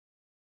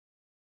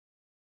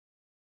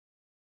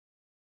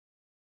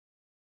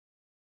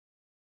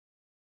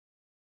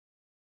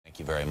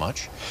you very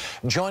much.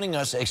 Joining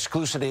us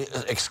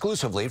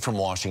exclusively from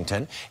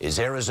Washington is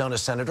Arizona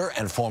Senator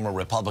and former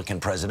Republican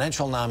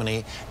presidential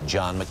nominee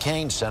John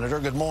McCain. Senator,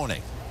 good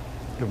morning.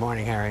 Good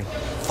morning, Harry.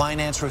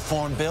 Finance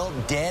reform bill,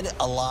 dead,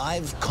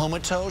 alive,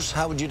 comatose?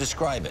 How would you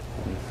describe it?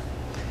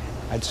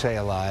 I'd say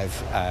alive.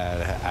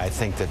 I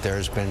think that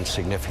there's been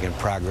significant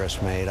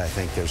progress made. I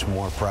think there's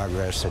more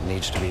progress that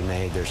needs to be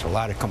made. There's a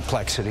lot of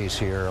complexities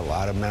here. A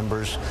lot of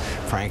members,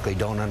 frankly,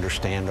 don't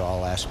understand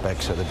all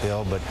aspects of the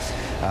bill, but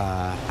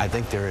I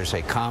think there is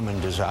a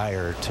common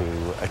desire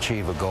to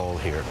achieve a goal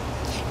here.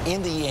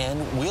 In the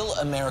end, will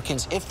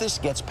Americans, if this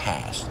gets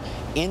passed,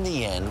 in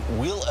the end,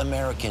 will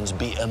Americans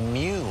be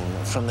immune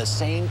from the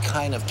same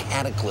kind of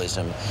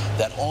cataclysm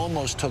that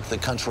almost took the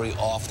country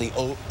off the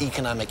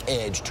economic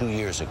edge 2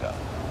 years ago?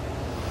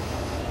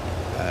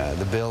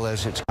 The bill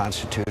as it's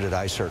constituted,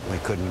 I certainly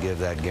couldn't give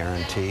that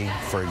guarantee.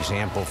 For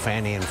example,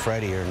 Fannie and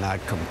Freddie are not,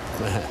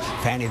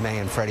 Fannie Mae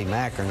and Freddie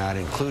Mac are not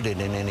included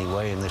in any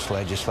way in this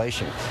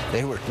legislation.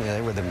 They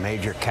were the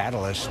major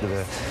catalyst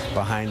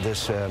behind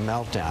this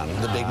meltdown.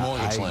 The big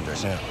mortgage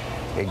lenders. Yeah.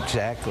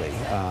 Exactly.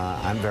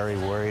 I'm very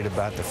worried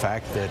about the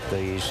fact that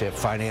these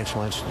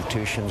financial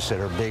institutions that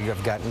are big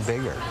have gotten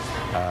bigger.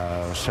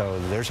 So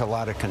there's a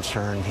lot of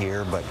concern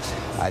here, but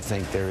I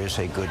think there is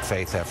a good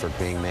faith effort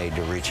being made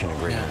to reach an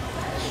agreement.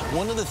 Yeah.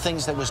 One of the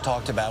things that was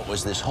talked about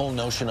was this whole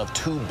notion of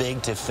too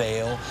big to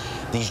fail.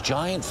 These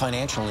giant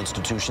financial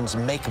institutions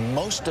make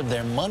most of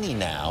their money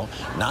now,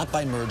 not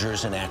by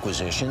mergers and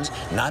acquisitions,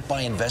 not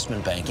by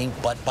investment banking,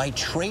 but by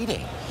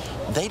trading.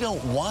 They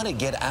don't want to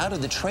get out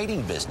of the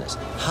trading business.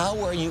 How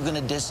are you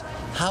going to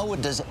how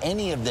does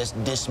any of this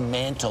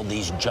dismantle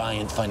these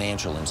giant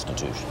financial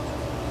institutions?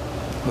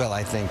 Well,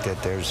 I think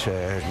that there's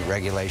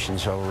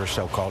regulations over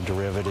so-called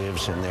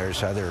derivatives and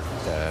there's other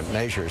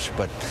measures.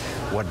 But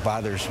what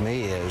bothers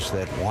me is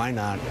that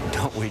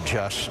don't we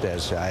just,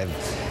 as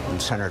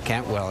Senator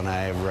Cantwell and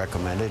I have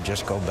recommended,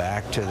 just go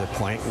back to the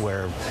point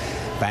where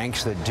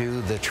banks that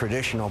do the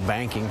traditional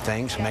banking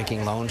things,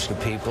 making loans to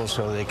people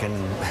so they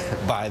can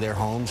buy their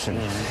homes and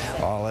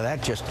all of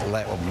that, just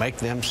make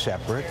them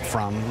separate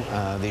from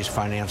these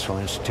financial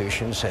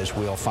institutions, as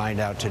we'll find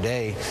out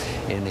today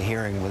in the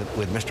hearing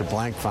with Mr.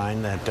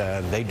 Blankfein, that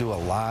they do a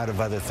lot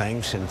of other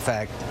things. In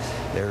fact,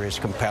 there is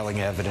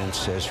compelling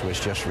evidence, as was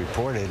just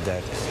reported,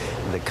 that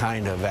the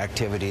kind of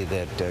activity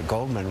that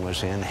Goldman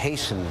was in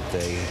hastened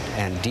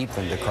and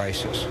deepened the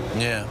crisis.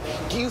 Yeah.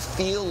 Do you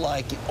feel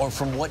like, or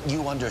from what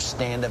you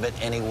understand of it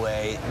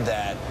anyway,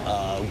 that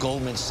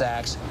Goldman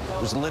Sachs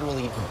was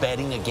literally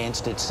betting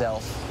against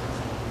itself?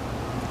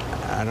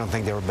 I don't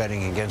think they were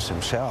betting against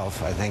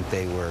themselves. I think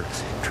they were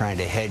trying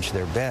to hedge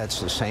their bets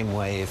the same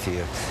way if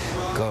you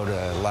go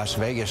to Las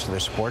Vegas to the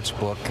sports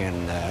book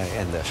and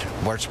the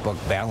sports book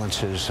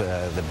balances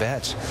the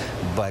bets.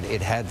 But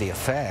it had the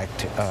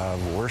effect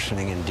of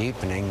worsening and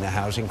deepening the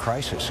housing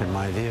crisis, in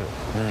my view.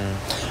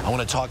 I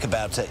want to talk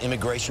about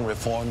immigration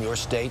reform. Your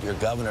state, your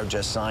governor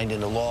just signed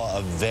into law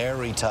a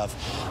very tough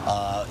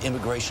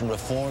immigration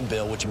reform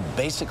bill, which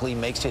basically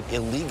makes it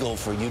illegal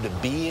for you to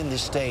be in the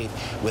state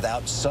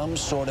without some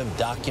sort of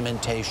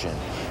documentation.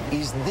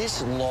 Is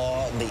this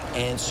law the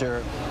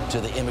answer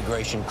to the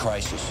immigration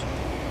crisis?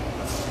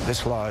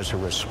 This law is a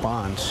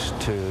response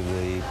to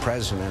the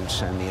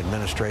president's and the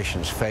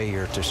administration's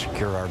failure to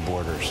secure our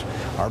borders.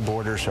 Our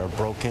borders are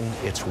broken.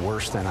 It's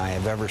worse than I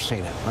have ever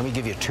seen it. Let me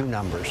give you two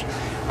numbers.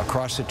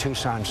 Across the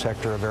Tucson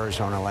sector of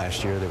Arizona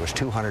last year, there was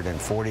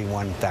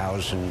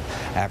 241,000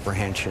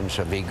 apprehensions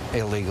of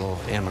illegal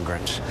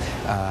immigrants.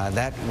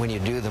 That, when you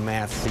do the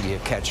math, you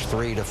catch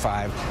 3 to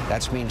 5.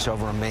 That means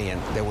over 1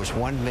 million. There was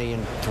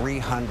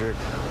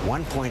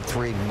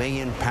 1.3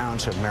 million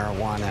pounds of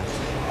marijuana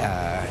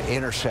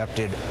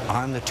intercepted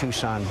on the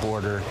Tucson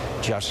border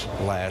just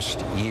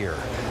last year.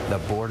 The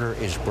border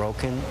is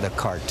broken. The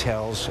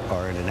cartels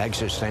are in an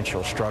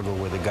existential struggle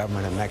with the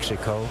government of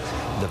Mexico.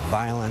 The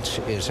violence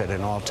is at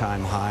an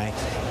all-time high,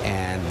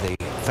 and the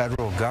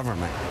federal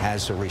government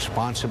has the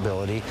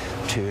responsibility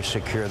to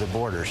secure the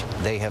borders.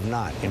 They have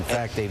not. In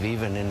fact, they've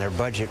even in their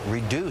budget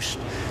reduced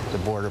the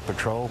Border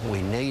Patrol.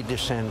 We need to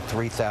send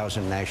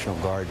 3,000 National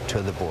Guard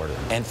to the border.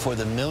 And for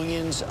the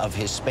millions of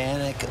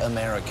Hispanic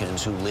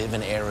Americans who live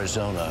in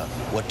Arizona,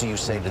 what do you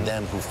say to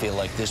them who feel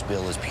like this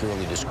bill is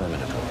purely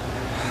discriminatory?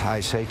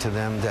 I say to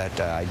them that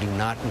I do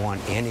not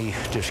want any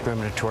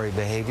discriminatory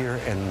behavior,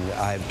 and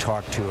I've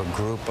talked to a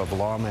group of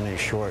lawmen a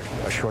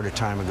shorter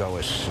time ago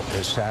as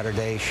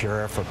Saturday,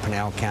 sheriff of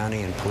Pinal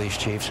County and police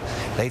chiefs.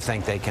 They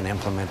think they can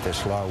implement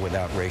this law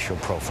without racial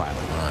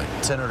profiling. All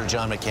right. Senator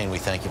John McCain, we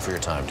thank you for your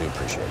time. Do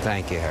appreciate it.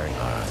 Thank you, Harry. All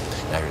right.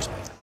 Now here's